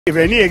If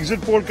any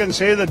exit poll can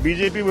say that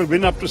BJP will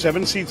win up to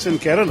 7 seats in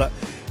Kerala,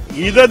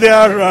 either they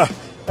are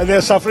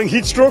suffering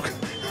heat stroke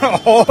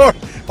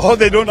or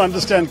they don't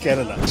understand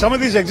Kerala. Some of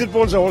these exit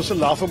polls are also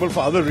laughable for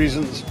other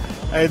reasons.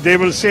 They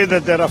will say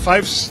that there are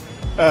 5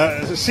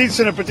 seats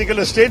in a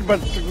particular state, but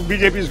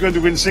BJP is going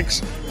to win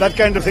 6. That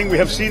kind of thing we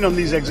have seen on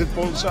these exit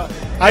polls.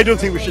 I don't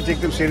think we should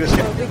take them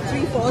seriously.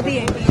 Victory for the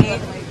NDA.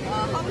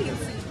 How are you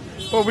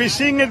seeing? Well, we're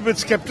seeing it with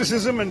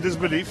skepticism and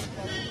disbelief,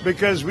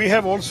 because we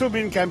have also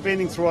been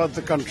campaigning throughout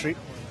the country.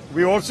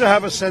 We also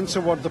have a sense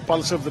of what the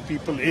pulse of the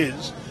people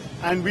is,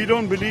 and we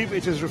don't believe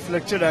it is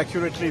reflected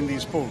accurately in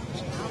these polls.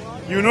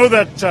 You know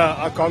that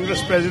our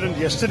Congress president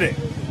yesterday,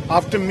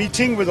 after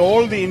meeting with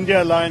all the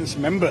India Alliance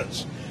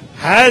members,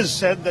 has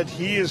said that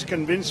he is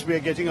convinced we are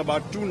getting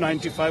about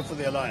 295 for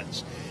the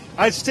alliance.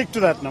 I'd stick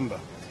to that number.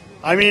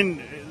 I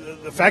mean,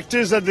 the fact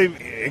is that the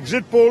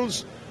exit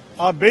polls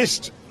are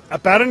based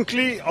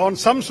apparently on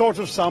some sort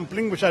of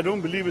sampling, which I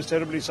don't believe is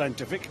terribly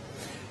scientific.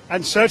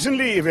 And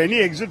certainly, if any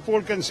exit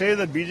poll can say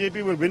that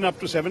BJP will win up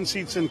to 7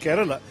 seats in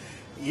Kerala,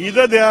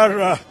 either they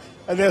are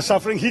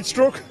suffering heat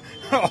stroke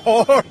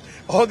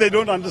or they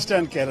don't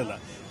understand Kerala.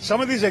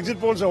 Some of these exit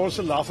polls are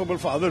also laughable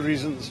for other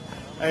reasons.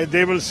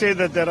 They will say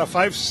that there are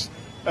 5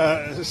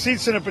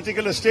 seats in a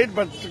particular state,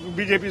 but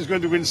BJP is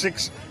going to win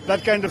 6.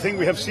 That kind of thing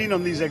we have seen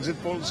on these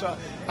exit polls.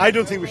 I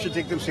don't think we should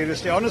take them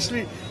seriously.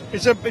 Honestly,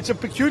 it's a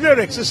peculiar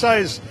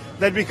exercise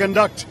that we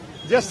conduct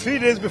just 3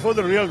 days before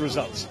the real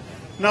results.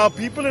 Now,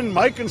 people in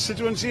my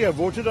constituency have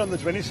voted on the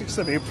 26th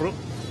of April.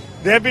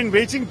 They have been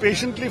waiting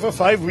patiently for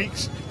 5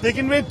 weeks. They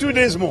can wait 2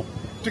 days more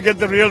to get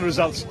the real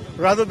results,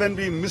 rather than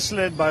be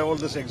misled by all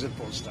this exit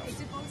poll stuff.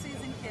 Exit poll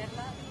says in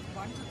Kerala,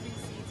 1 to 3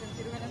 seats, and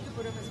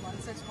Thiruvananthapuram is one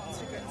such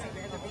constituency where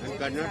the BJP is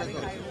having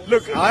high votes.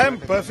 Look, I am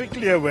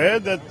perfectly aware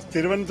that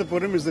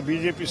Thiruvananthapuram is the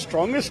BJP's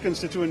strongest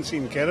constituency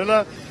in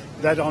Kerala,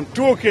 that on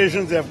 2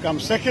 occasions they have come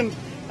second,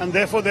 and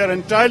therefore they are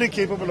entirely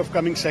capable of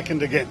coming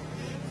second again.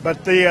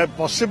 But the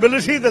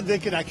possibility that they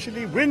can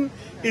actually win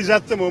is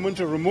at the moment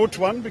a remote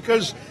one,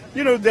 because,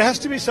 you know, there has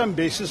to be some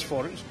basis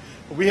for it.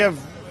 We have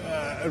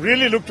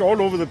really looked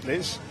all over the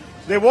place.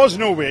 There was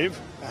no wave,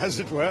 as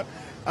it were.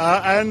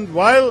 And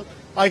while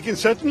I can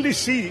certainly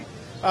see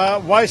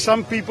why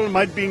some people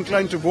might be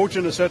inclined to vote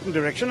in a certain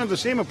direction, and the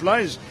same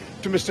applies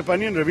to Mr.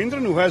 Pannian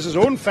Ravindran, who has his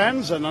own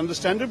fans, and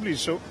understandably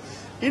so,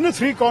 in a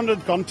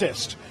 3-cornered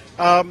contest,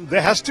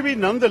 there has to be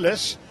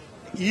nonetheless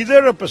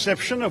either a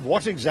perception of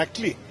what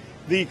exactly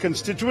the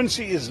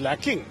constituency is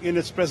lacking in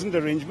its present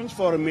arrangements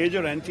for a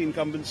major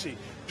anti-incumbency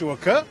to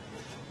occur,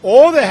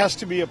 or there has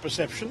to be a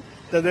perception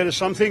that there is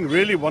something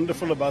really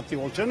wonderful about the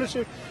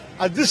alternative.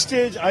 At this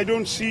stage, I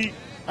don't see,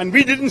 and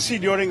we didn't see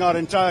during our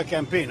entire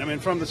campaign. I mean,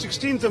 from the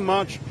 16th of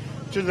March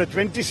to the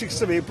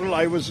 26th of April,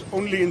 I was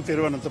only in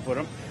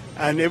Thiruvananthapuram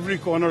and every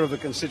corner of the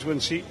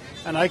constituency,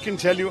 and I can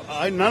tell you,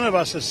 none of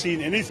us has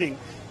seen anything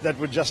that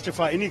would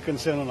justify any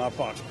concern on our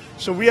part.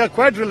 So we are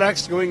quite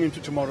relaxed going into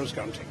tomorrow's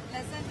counting.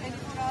 Less than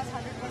 24 hours,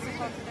 100%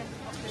 confident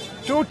of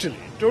this. Totally.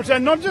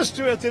 And not just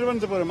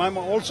Thiruvananthapuram. I'm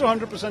also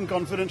 100%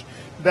 confident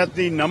that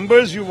the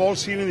numbers you've all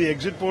seen in the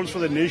exit polls for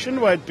the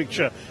nationwide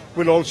picture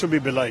will also be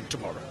belied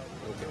tomorrow.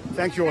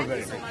 Thank you all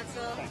very much. Thank you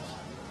so much, sir. Thanks.